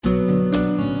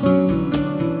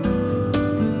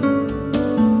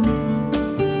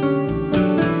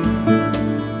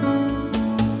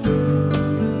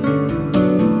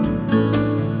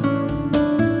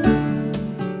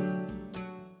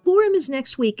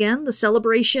next weekend, the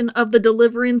celebration of the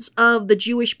deliverance of the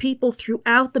Jewish people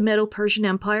throughout the Medo-Persian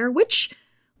Empire, which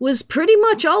was pretty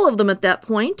much all of them at that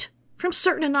point, from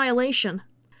certain annihilation.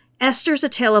 Esther's a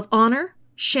tale of honor,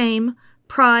 shame,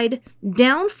 pride,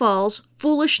 downfalls,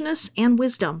 foolishness, and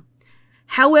wisdom.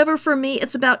 However, for me,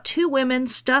 it's about two women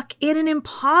stuck in an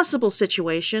impossible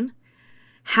situation,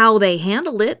 how they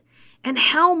handled it, and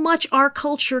how much our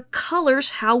culture colors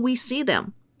how we see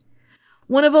them.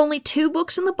 One of only two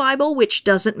books in the Bible which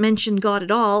doesn't mention God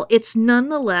at all, it's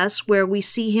nonetheless where we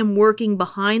see him working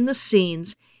behind the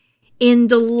scenes in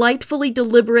delightfully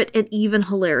deliberate and even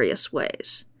hilarious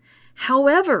ways.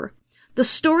 However, the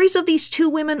stories of these two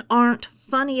women aren't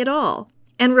funny at all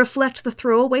and reflect the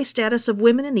throwaway status of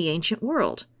women in the ancient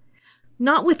world.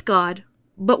 Not with God,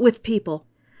 but with people.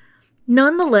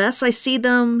 Nonetheless, I see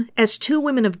them as two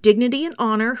women of dignity and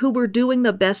honor who were doing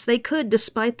the best they could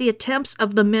despite the attempts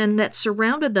of the men that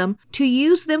surrounded them to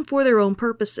use them for their own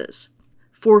purposes,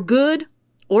 for good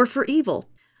or for evil.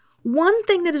 One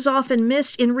thing that is often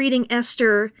missed in reading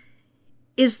Esther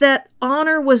is that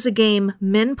honor was a game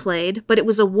men played, but it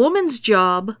was a woman's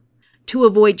job to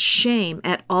avoid shame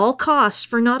at all costs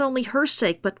for not only her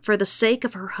sake, but for the sake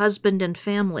of her husband and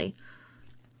family.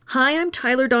 Hi, I'm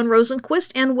Tyler Dawn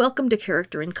Rosenquist, and welcome to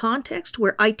Character in Context,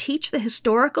 where I teach the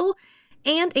historical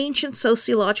and ancient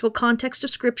sociological context of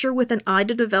Scripture with an eye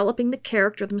to developing the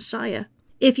character of the Messiah.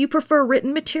 If you prefer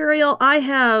written material, I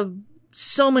have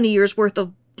so many years' worth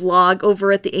of blog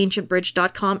over at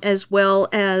theancientbridge.com, as well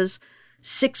as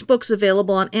 6 books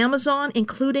available on Amazon,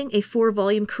 including a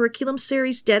 4-volume curriculum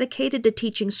series dedicated to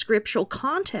teaching scriptural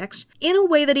context in a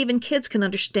way that even kids can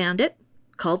understand it,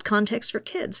 called Context for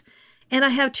Kids. And I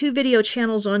have 2 video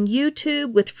channels on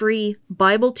YouTube with free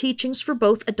Bible teachings for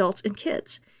both adults and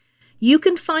kids. You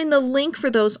can find the link for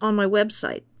those on my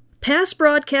website. Past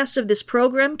broadcasts of this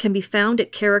program can be found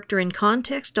at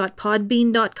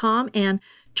characterincontext.podbean.com, and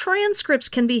transcripts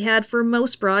can be had for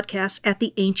most broadcasts at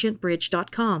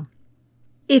theancientbridge.com.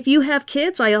 If you have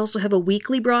kids, I also have a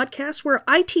weekly broadcast where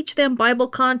I teach them Bible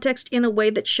context in a way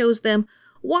that shows them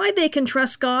why they can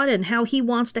trust God and how he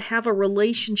wants to have a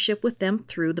relationship with them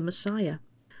through the Messiah.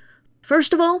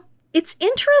 First of all, it's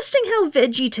interesting how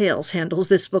VeggieTales handles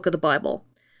this book of the Bible.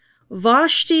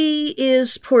 Vashti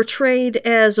is portrayed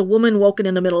as a woman woken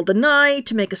in the middle of the night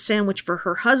to make a sandwich for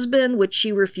her husband, which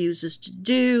she refuses to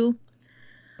do.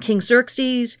 King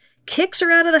Xerxes kicks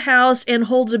her out of the house and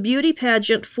holds a beauty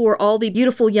pageant for all the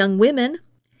beautiful young women,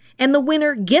 and the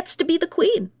winner gets to be the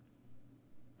queen.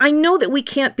 I know that we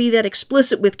can't be that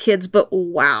explicit with kids, but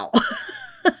wow.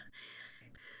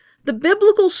 The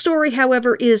biblical story,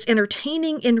 however, is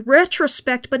entertaining in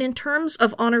retrospect, but in terms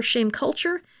of honor-shame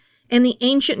culture and the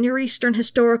ancient Near Eastern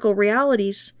historical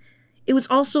realities, it was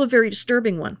also a very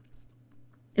disturbing one.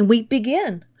 And we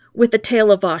begin with the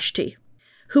tale of Vashti,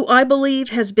 who I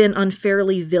believe has been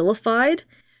unfairly vilified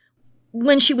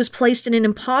when she was placed in an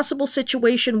impossible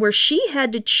situation where she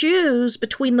had to choose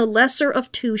between the lesser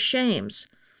of 2 shames.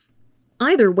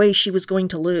 Either way, she was going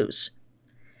to lose.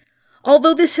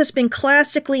 Although this has been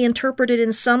classically interpreted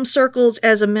in some circles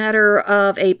as a matter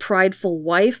of a prideful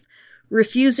wife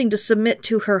refusing to submit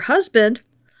to her husband,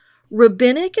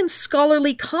 rabbinic and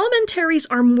scholarly commentaries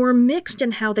are more mixed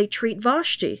in how they treat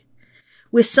Vashti,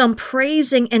 with some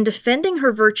praising and defending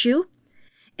her virtue,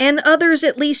 and others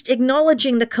at least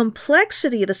acknowledging the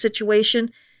complexity of the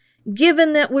situation,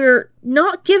 given that we're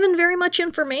not given very much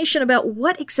information about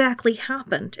what exactly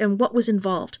happened and what was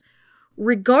involved.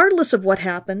 Regardless of what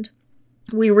happened,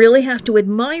 we really have to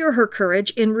admire her courage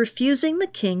in refusing the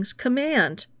king's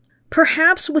command.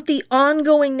 Perhaps with the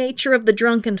ongoing nature of the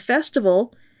drunken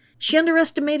festival, she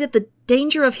underestimated the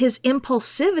danger of his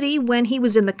impulsivity when he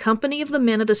was in the company of the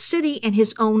men of the city and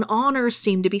his own honor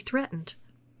seemed to be threatened.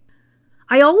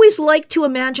 I always like to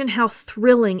imagine how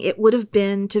thrilling it would have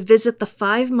been to visit the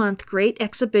 5-month Great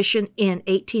Exhibition in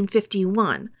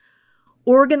 1851,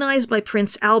 organized by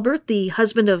Prince Albert, the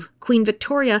husband of Queen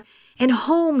Victoria, and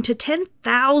home to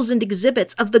 10,000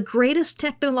 exhibits of the greatest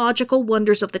technological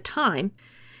wonders of the time,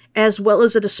 as well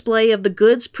as a display of the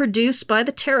goods produced by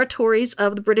the territories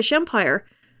of the British Empire.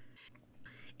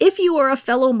 If you are a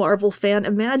fellow Marvel fan,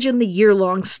 imagine the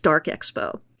year-long Stark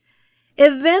Expo.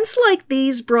 Events like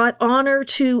these brought honor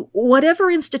to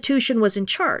whatever institution was in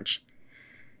charge.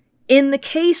 In the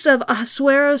case of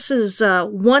Ahasuerus'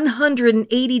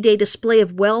 180-day display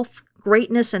of wealth,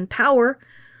 greatness, and power,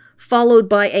 followed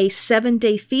by a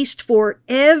 7-day feast for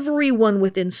everyone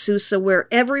within Susa, where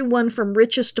everyone from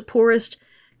richest to poorest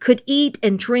could eat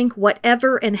and drink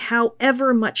whatever and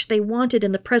however much they wanted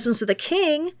in the presence of the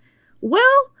king,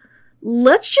 well,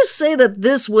 let's just say that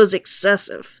this was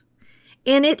excessive.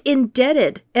 and it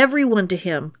indebted everyone to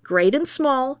him, great and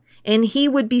small, and he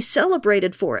would be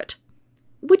celebrated for it,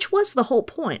 which was the whole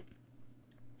point.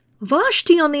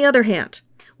 Vashti, on the other hand,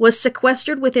 was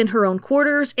sequestered within her own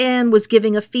quarters and was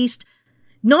giving a feast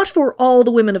not for all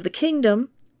the women of the kingdom,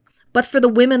 but for the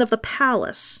women of the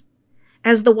palace.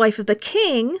 As the wife of the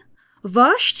king,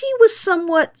 Vashti was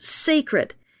somewhat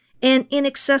sacred and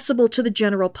inaccessible to the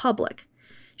general public.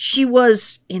 She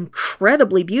was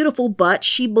incredibly beautiful, but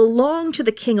she belonged to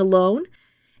the king alone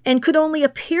and could only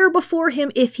appear before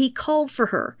him if he called for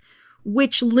her,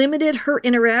 which limited her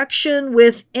interaction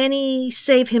with any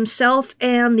save himself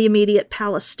and the immediate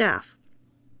palace staff.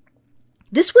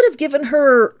 This would have given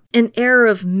her an air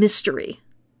of mystery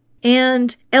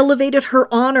and elevated her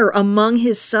honor among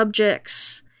his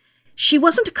subjects. She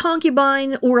wasn't a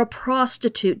concubine or a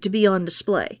prostitute to be on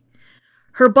display.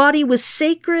 Her body was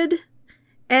sacred,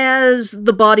 as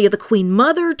the body of the Queen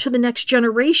Mother to the next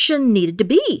generation needed to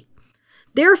be.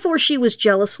 Therefore, she was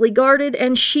jealously guarded,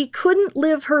 and she couldn't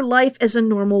live her life as a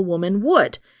normal woman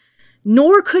would,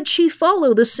 nor could she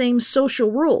follow the same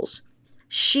social rules.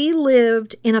 She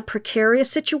lived in a precarious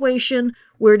situation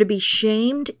where to be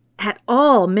shamed at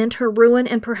all meant her ruin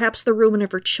and perhaps the ruin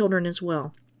of her children as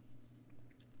well.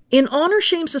 In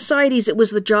honor-shame societies, it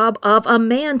was the job of a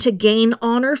man to gain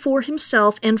honor for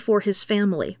himself and for his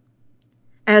family.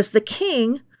 As the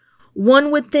king,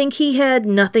 one would think he had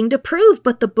nothing to prove,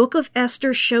 but the Book of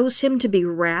Esther shows him to be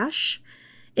rash,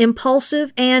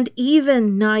 impulsive, and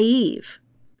even naive.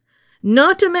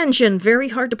 Not to mention very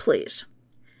hard to please.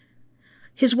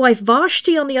 His wife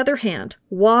Vashti, on the other hand,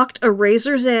 walked a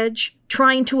razor's edge,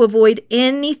 trying to avoid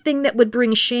anything that would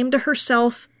bring shame to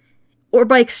herself or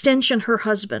by extension her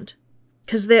husband,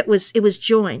 because it was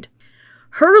joined.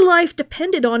 Her life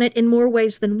depended on it in more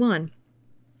ways than one.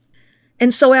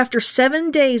 And so after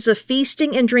 7 days of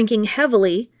feasting and drinking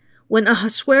heavily, when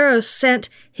Ahasuerus sent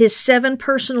his 7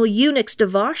 personal eunuchs to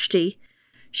Vashti,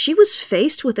 she was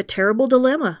faced with a terrible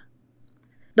dilemma.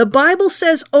 The Bible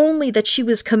says only that she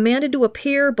was commanded to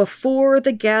appear before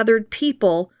the gathered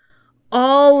people,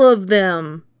 all of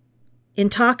them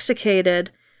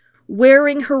intoxicated,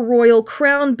 wearing her royal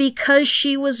crown because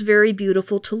she was very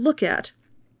beautiful to look at.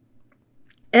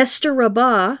 Esther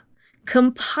Rabbah,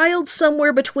 compiled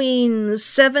somewhere between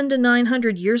 700 to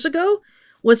 900 years ago,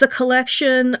 was a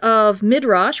collection of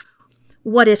midrash,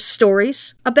 what-if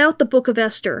stories, about the Book of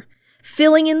Esther,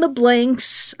 filling in the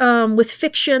blanks with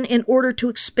fiction in order to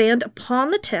expand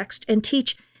upon the text and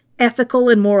teach ethical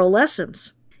and moral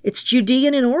lessons. It's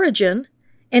Judean in origin,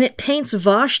 and it paints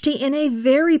Vashti in a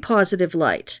very positive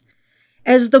light,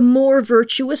 as the more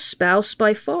virtuous spouse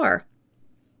by far.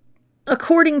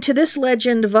 According to this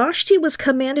legend, Vashti was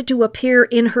commanded to appear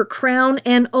in her crown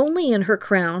and only in her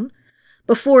crown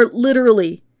before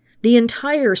literally the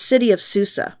entire city of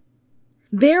Susa.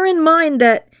 Bear in mind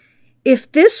that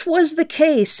if this was the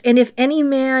case, and if any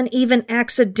man even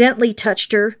accidentally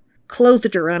touched her,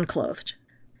 clothed or unclothed,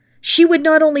 she would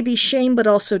not only be shamed but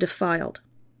also defiled.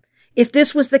 If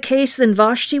this was the case, then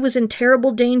Vashti was in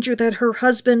terrible danger that her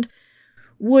husband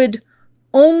would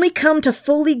only come to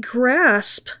fully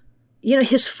grasp,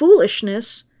 his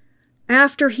foolishness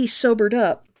after he sobered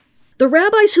up. The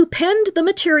rabbis who penned the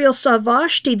material saw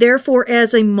Vashti, therefore,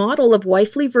 as a model of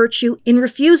wifely virtue in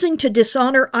refusing to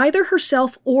dishonor either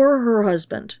herself or her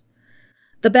husband.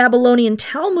 The Babylonian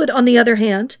Talmud, on the other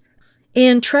hand,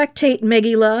 in Tractate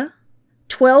Megillah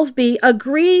 12b,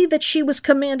 agree that she was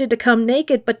commanded to come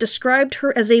naked, but described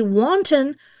her as a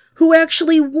wanton who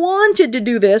actually wanted to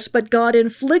do this, but God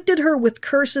inflicted her with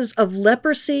curses of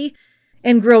leprosy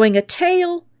and growing a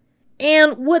tail,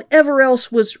 and whatever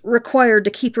else was required to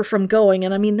keep her from going.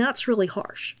 And that's really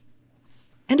harsh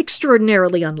and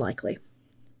extraordinarily unlikely.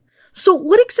 So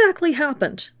what exactly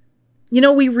happened?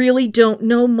 We really don't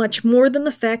know much more than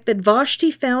the fact that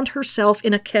Vashti found herself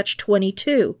in a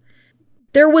catch-22.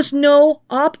 There was no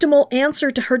optimal answer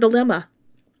to her dilemma.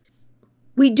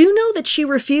 We do know that she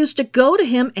refused to go to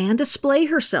him and display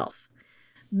herself.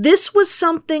 This was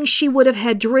something she would have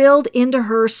had drilled into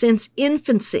her since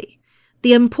infancy,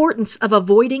 the importance of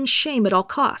avoiding shame at all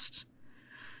costs.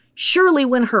 Surely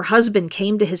when her husband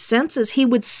came to his senses, he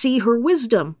would see her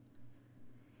wisdom.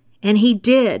 And he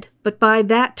did, but by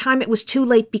that time it was too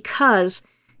late because,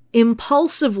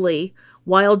 impulsively,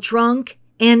 while drunk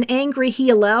and angry, he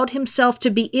allowed himself to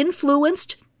be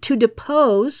influenced to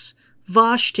depose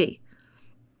Vashti.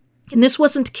 And this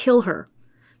wasn't to kill her.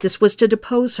 This was to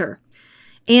depose her.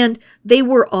 And they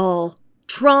were all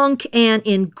drunk and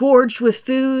engorged with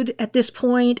food at this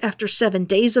point after 7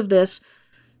 days of this.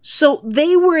 So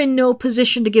they were in no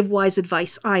position to give wise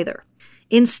advice either.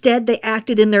 Instead, they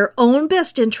acted in their own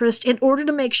best interest in order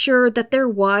to make sure that their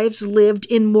wives lived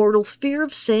in mortal fear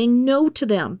of saying no to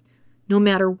them, no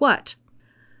matter what.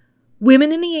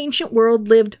 Women in the ancient world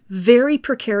lived very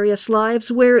precarious lives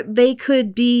where they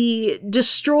could be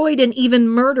destroyed and even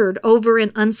murdered over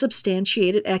an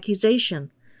unsubstantiated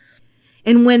accusation.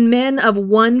 And when men of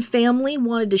one family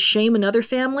wanted to shame another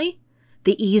family,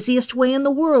 the easiest way in the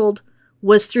world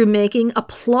was through making a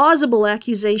plausible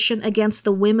accusation against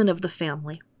the women of the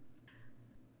family.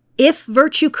 If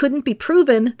virtue couldn't be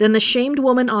proven, then the shamed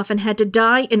woman often had to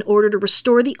die in order to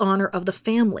restore the honor of the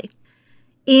family.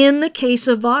 In the case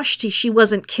of Vashti, she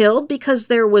wasn't killed because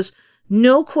there was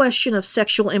no question of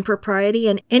sexual impropriety,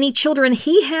 and any children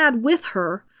he had with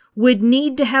her would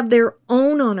need to have their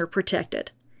own honor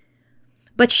protected.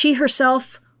 But she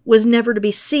herself was never to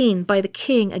be seen by the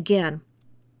king again.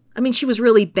 I mean, she was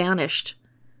really banished.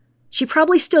 She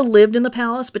probably still lived in the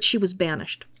palace, but she was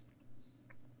banished.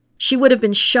 She would have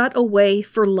been shut away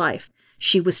for life.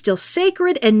 She was still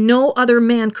sacred, and no other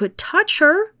man could touch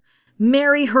her,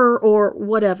 marry her, or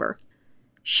whatever.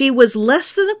 She was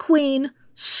less than a queen,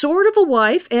 sort of a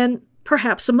wife, and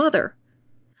perhaps a mother.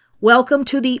 Welcome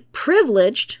to the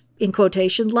privileged, in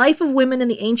quotation, life of women in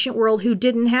the ancient world who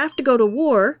didn't have to go to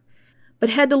war, but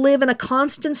had to live in a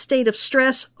constant state of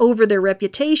stress over their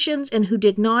reputations and who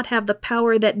did not have the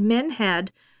power that men had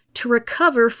to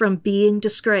recover from being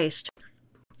disgraced.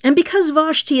 And because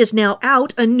Vashti is now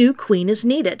out, a new queen is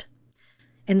needed.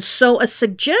 And so a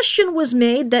suggestion was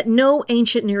made that no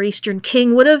ancient Near Eastern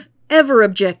king would have ever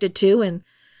objected to, and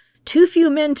too few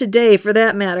men today for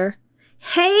that matter.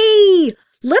 Hey!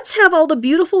 Let's have all the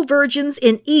beautiful virgins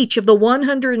in each of the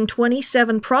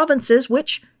 127 provinces,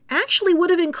 which actually would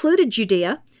have included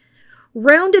Judea,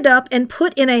 rounded up and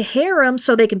put in a harem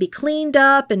so they can be cleaned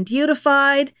up and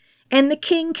beautified, and the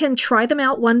king can try them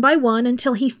out one by one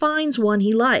until he finds one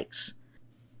he likes.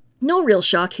 No real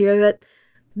shock here that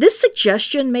this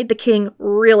suggestion made the king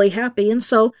really happy, and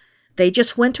so they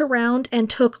just went around and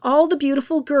took all the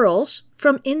beautiful girls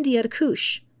from India to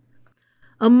Kush.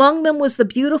 Among them was the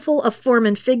beautiful of form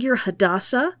and figure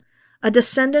Hadassah, a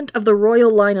descendant of the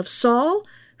royal line of Saul,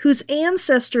 whose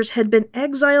ancestors had been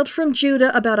exiled from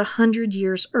Judah about 100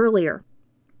 years earlier.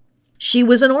 She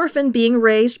was an orphan being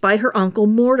raised by her uncle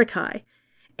Mordecai,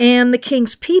 and the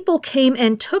king's people came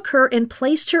and took her and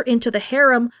placed her into the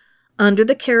harem under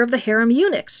the care of the harem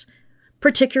eunuchs,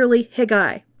 particularly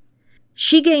Hegai.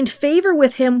 She gained favor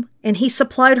with him, and he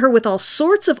supplied her with all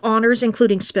sorts of honors,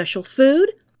 including special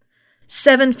food,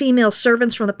 7 female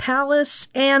servants from the palace,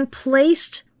 and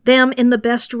placed them in the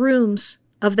best rooms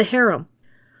of the harem.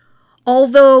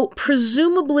 Although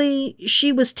presumably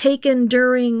she was taken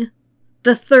during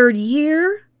the 3rd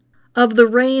year of the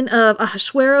reign of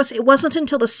Ahasuerus, it wasn't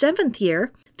until the 7th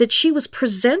year that she was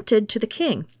presented to the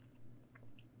king.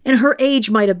 And her age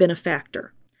might have been a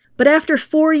factor. But after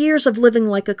 4 years of living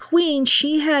like a queen,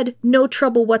 she had no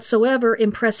trouble whatsoever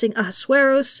impressing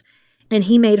Ahasuerus, and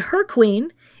he made her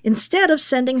queen instead of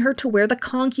sending her to where the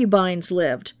concubines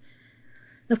lived.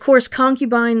 Of course,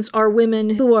 concubines are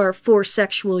women who are for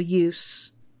sexual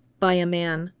use by a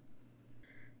man,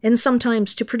 and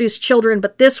sometimes to produce children,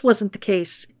 but this wasn't the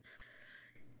case.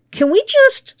 Can we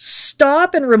just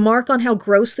stop and remark on how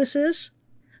gross this is?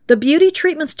 The beauty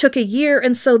treatments took a year,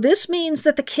 and so this means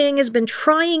that the king has been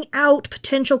trying out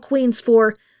potential queens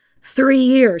for 3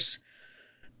 years.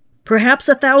 Perhaps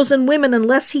 1,000 women,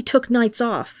 unless he took nights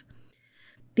off.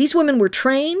 These women were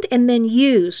trained and then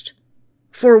used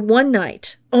for one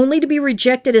night, only to be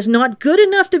rejected as not good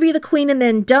enough to be the queen and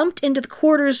then dumped into the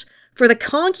quarters for the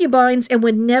concubines and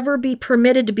would never be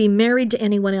permitted to be married to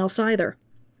anyone else either.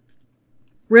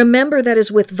 Remember that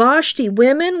as with Vashti,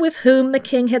 women with whom the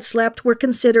king had slept were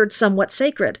considered somewhat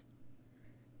sacred.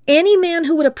 Any man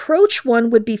who would approach one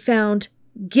would be found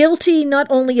guilty not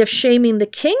only of shaming the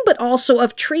king, but also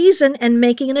of treason and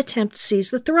making an attempt to seize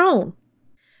the throne.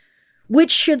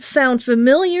 Which should sound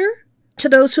familiar to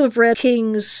those who have read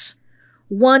Kings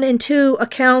 1 and 2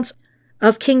 accounts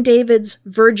of King David's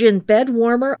virgin bed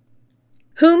warmer,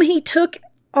 whom he took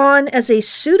on as a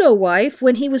pseudo-wife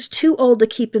when he was too old to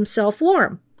keep himself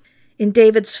warm. In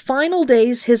David's final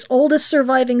days, his oldest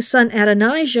surviving son,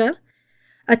 Adonijah,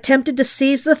 attempted to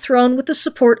seize the throne with the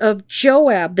support of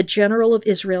Joab, the general of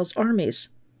Israel's armies,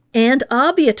 and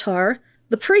Abiathar,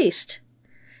 the priest.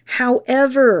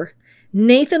 However,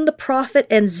 Nathan the prophet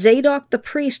and Zadok the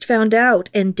priest found out,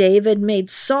 and David made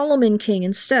Solomon king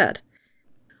instead.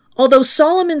 Although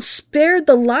Solomon spared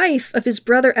the life of his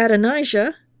brother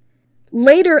Adonijah,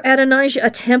 later Adonijah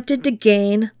attempted to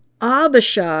gain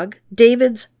Abishag,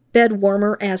 David's bed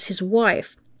warmer, as his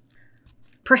wife.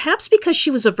 Perhaps because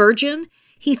she was a virgin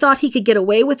He thought he could get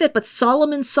away with it, but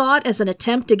Solomon saw it as an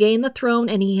attempt to gain the throne,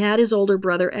 and he had his older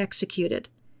brother executed.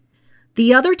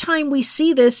 The other time we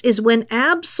see this is when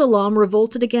Absalom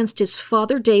revolted against his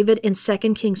father David in 2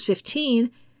 Kings 15,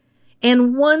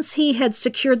 and once he had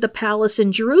secured the palace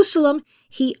in Jerusalem,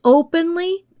 he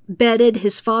openly bedded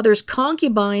his father's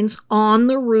concubines on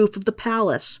the roof of the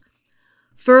palace,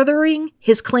 furthering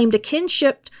his claim to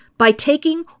kinship by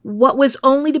taking what was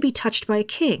only to be touched by a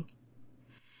king.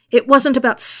 It wasn't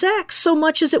about sex so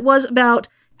much as it was about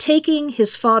taking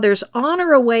his father's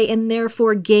honor away and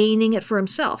therefore gaining it for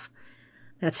himself.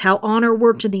 That's how honor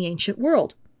worked in the ancient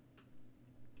world.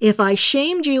 If I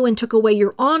shamed you and took away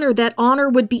your honor, that honor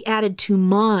would be added to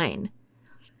mine.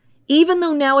 Even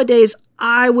though nowadays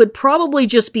I would probably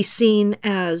just be seen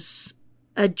as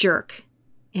a jerk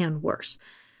and worse.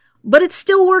 But it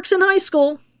still works in high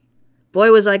school.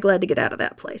 Boy, was I glad to get out of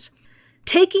that place.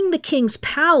 Taking the king's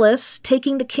palace,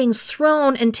 taking the king's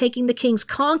throne, and taking the king's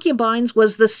concubines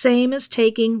was the same as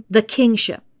taking the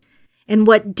kingship. And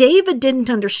what David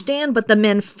didn't understand, but the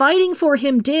men fighting for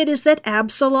him did, is that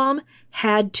Absalom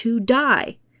had to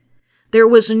die. There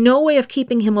was no way of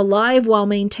keeping him alive while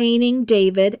maintaining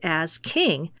David as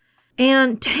king.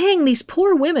 And dang, these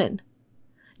poor women.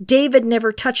 David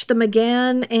never touched them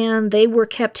again, and they were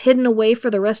kept hidden away for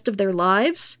the rest of their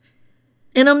lives.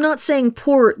 And I'm not saying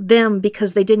poor them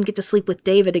because they didn't get to sleep with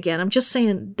David again. I'm just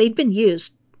saying they'd been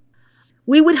used.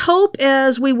 We would hope,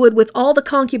 as we would with all the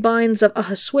concubines of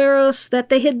Ahasuerus, that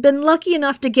they had been lucky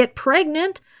enough to get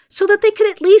pregnant so that they could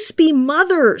at least be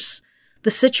mothers.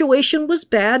 The situation was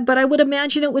bad, but I would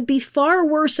imagine it would be far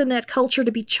worse in that culture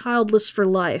to be childless for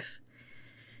life.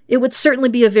 It would certainly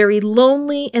be a very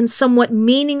lonely and somewhat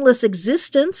meaningless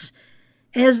existence,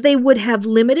 as they would have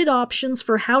limited options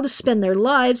for how to spend their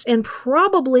lives, and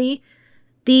probably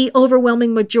the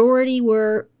overwhelming majority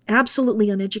were absolutely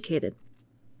uneducated.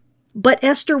 But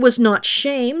Esther was not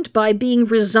shamed by being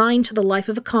resigned to the life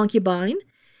of a concubine.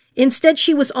 Instead,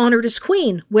 she was honored as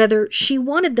queen, whether she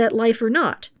wanted that life or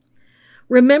not.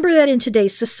 Remember that in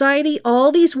today's society,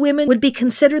 all these women would be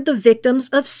considered the victims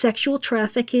of sexual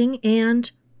trafficking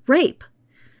and rape.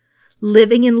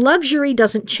 Living in luxury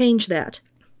doesn't change that.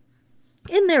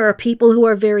 And there are people who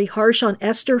are very harsh on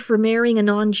Esther for marrying a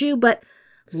non-Jew, but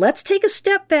let's take a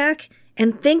step back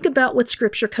and think about what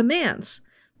Scripture commands.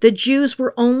 The Jews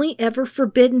were only ever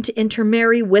forbidden to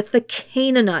intermarry with the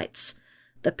Canaanites,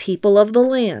 the people of the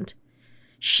land.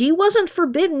 She wasn't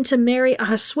forbidden to marry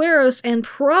Ahasuerus, and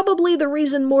probably the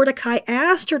reason Mordecai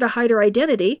asked her to hide her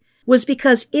identity was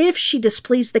because if she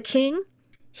displeased the king,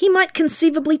 he might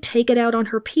conceivably take it out on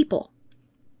her people.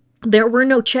 There were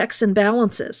no checks and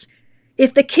balances.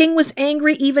 If the king was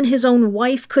angry, even his own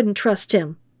wife couldn't trust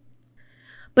him.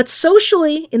 But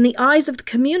socially, in the eyes of the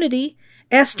community,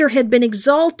 Esther had been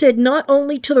exalted not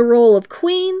only to the role of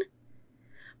queen,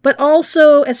 but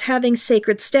also as having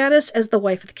sacred status as the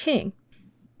wife of the king.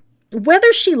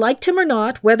 Whether she liked him or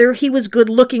not, whether he was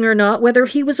good-looking or not, whether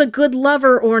he was a good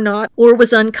lover or not, or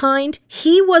was unkind,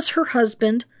 he was her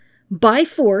husband by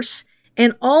force,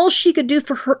 and all she could do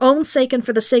for her own sake and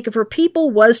for the sake of her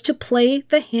people was to play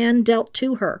the hand dealt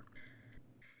to her.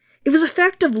 It was a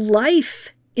fact of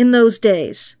life in those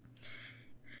days.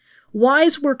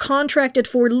 Wives were contracted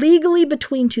for legally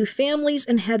between two families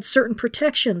and had certain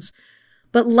protections,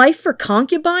 but life for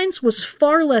concubines was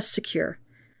far less secure.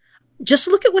 Just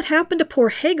look at what happened to poor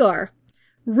Hagar.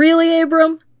 Really,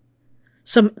 Abram?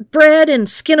 Some bread and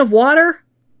skin of water?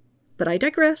 But I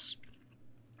digress.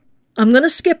 I'm going to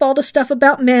skip all the stuff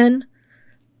about men.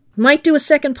 Might do a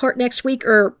second part next week,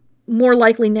 or more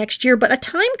likely next year, but a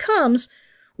time comes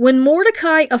when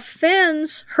Mordecai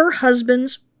offends her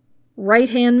husband's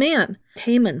right-hand man,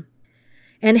 Haman.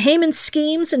 And Haman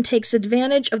schemes and takes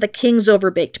advantage of the king's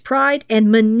overbaked pride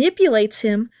and manipulates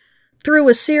him through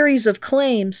a series of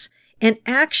claims and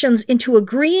actions into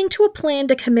agreeing to a plan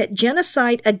to commit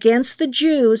genocide against the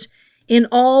Jews in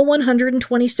all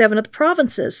 127 of the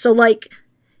provinces. So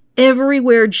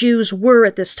everywhere Jews were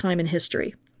at this time in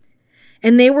history.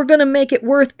 And they were going to make it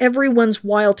worth everyone's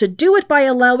while to do it by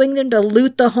allowing them to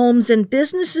loot the homes and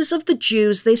businesses of the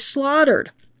Jews they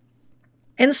slaughtered.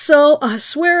 And so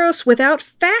Ahasuerus, without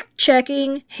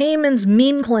fact-checking Haman's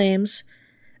meme claims,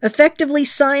 effectively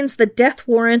signs the death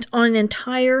warrant on an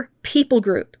entire people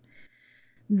group.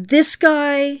 This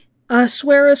guy,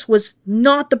 Ahasuerus, was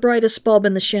not the brightest bulb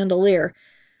in the chandelier,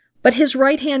 but his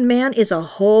right-hand man is a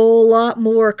whole lot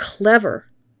more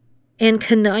clever and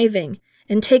conniving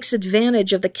and takes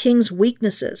advantage of the king's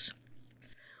weaknesses.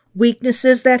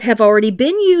 Weaknesses that have already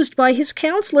been used by his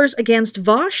counselors against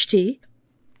Vashti,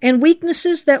 and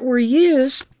weaknesses that were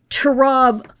used to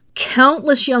rob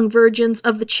countless young virgins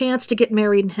of the chance to get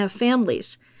married and have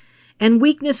families, and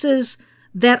weaknesses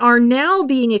that are now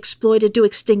being exploited to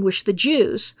extinguish the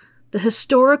Jews, the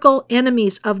historical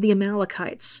enemies of the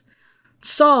Amalekites.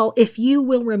 Saul, if you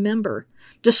will remember,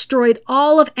 destroyed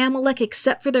all of Amalek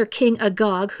except for their king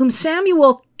Agag, whom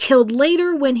Samuel killed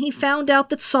later when he found out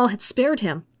that Saul had spared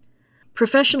him.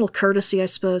 Professional courtesy, I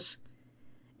suppose.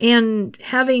 And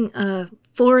having a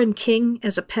foreign king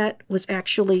as a pet was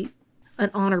actually an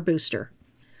honor booster.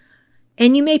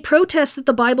 And you may protest that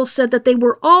the Bible said that they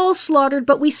were all slaughtered,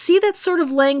 but we see that sort of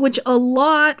language a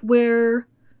lot where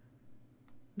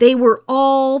they were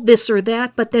all this or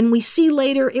that, but then we see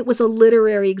later it was a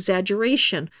literary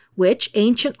exaggeration, which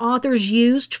ancient authors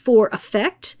used for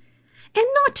effect and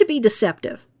not to be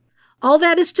deceptive. All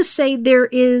that is to say, there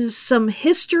is some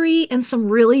history and some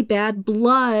really bad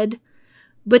blood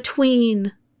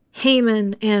between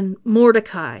Haman and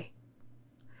Mordecai.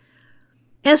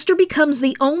 Esther becomes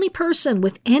the only person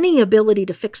with any ability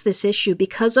to fix this issue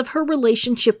because of her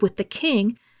relationship with the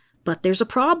king, but there's a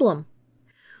problem.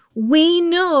 We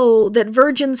know that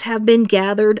virgins have been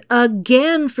gathered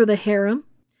again for the harem,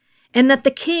 and that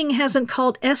the king hasn't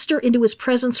called Esther into his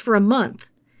presence for a month.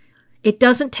 It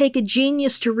doesn't take a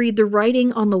genius to read the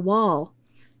writing on the wall.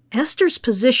 Esther's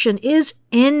position is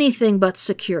anything but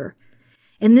secure,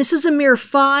 and this is a mere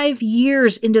 5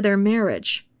 years into their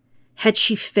marriage. Had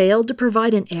she failed to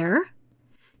provide an heir?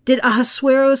 Did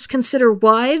Ahasuerus consider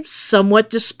wives somewhat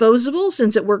disposable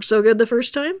since it worked so good the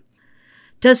first time?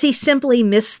 Does he simply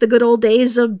miss the good old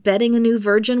days of bedding a new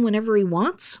virgin whenever he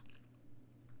wants?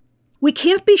 We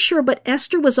can't be sure, but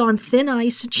Esther was on thin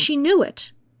ice and she knew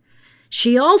it.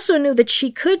 She also knew that she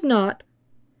could not,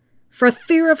 for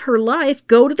fear of her life,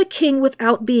 go to the king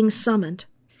without being summoned.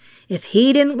 If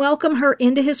he didn't welcome her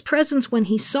into his presence when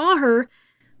he saw her,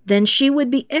 then she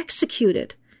would be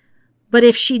executed. But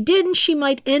if she didn't, she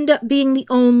might end up being the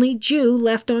only Jew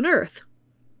left on earth.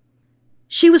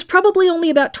 She was probably only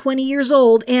about 20 years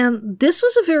old, and this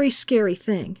was a very scary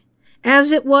thing.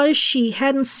 As it was, she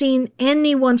hadn't seen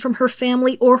anyone from her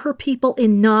family or her people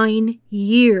in 9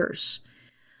 years.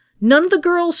 None of the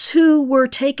girls who were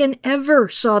taken ever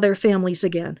saw their families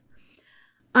again.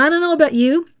 I don't know about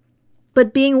you,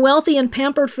 but being wealthy and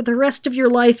pampered for the rest of your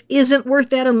life isn't worth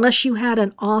that unless you had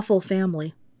an awful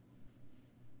family.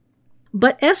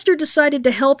 But Esther decided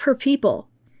to help her people,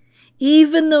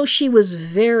 even though she was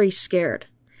very scared.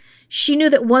 She knew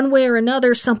that one way or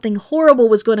another something horrible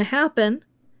was going to happen,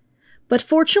 but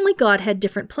fortunately God had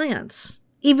different plans,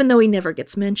 even though he never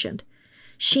gets mentioned.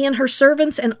 She and her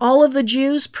servants and all of the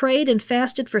Jews prayed and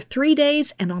fasted for 3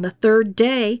 days, and on the 3rd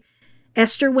day,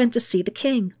 Esther went to see the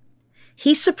king.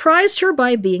 He surprised her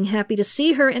by being happy to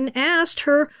see her and asked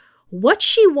her what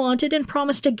she wanted and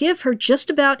promised to give her just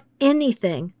about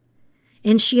anything.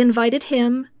 And she invited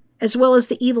him, as well as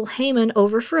the evil Haman,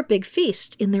 over for a big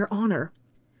feast in their honor.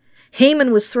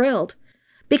 Haman was thrilled,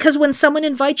 because when someone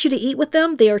invites you to eat with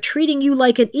them, they are treating you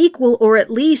like an equal, or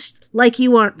at least like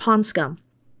you aren't pond scum.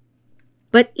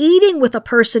 But eating with a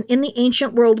person in the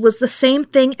ancient world was the same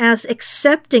thing as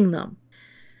accepting them.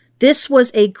 This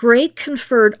was a great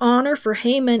conferred honor for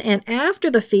Haman, and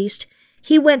after the feast,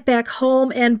 he went back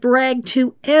home and bragged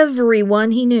to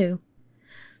everyone he knew.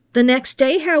 The next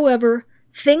day, however,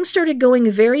 things started going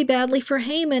very badly for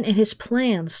Haman, and his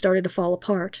plans started to fall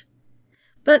apart.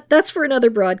 But that's for another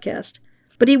broadcast.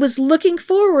 But he was looking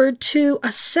forward to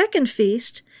a second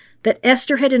feast that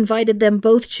Esther had invited them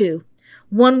both to,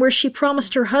 one where she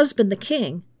promised her husband, the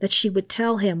king, that she would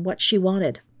tell him what she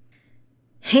wanted.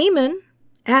 Haman,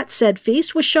 at said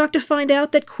feast, was shocked to find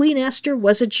out that Queen Esther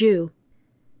was a Jew,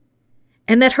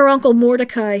 and that her uncle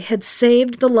Mordecai had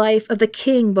saved the life of the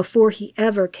king before he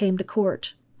ever came to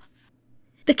court.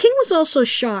 The king was also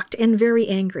shocked and very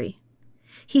angry.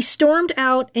 He stormed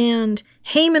out, and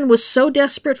Haman was so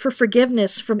desperate for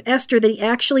forgiveness from Esther that he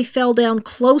actually fell down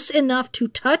close enough to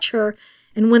touch her,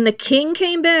 and when the king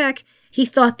came back, he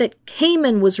thought that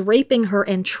Haman was raping her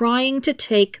and trying to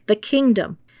take the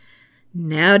kingdom.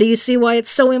 Now do you see why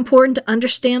it's so important to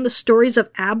understand the stories of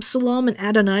Absalom and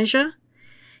Adonijah?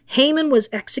 Haman was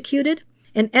executed,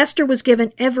 and Esther was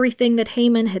given everything that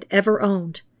Haman had ever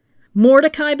owned.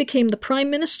 Mordecai became the prime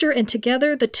minister, and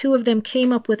together the two of them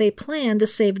came up with a plan to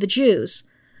save the Jews.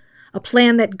 A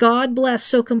plan that God blessed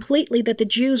so completely that the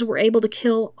Jews were able to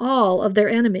kill all of their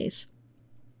enemies.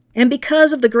 And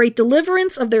because of the great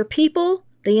deliverance of their people,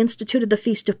 they instituted the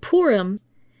Feast of Purim,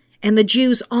 and the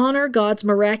Jews honor God's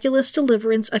miraculous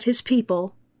deliverance of his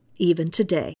people even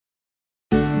today.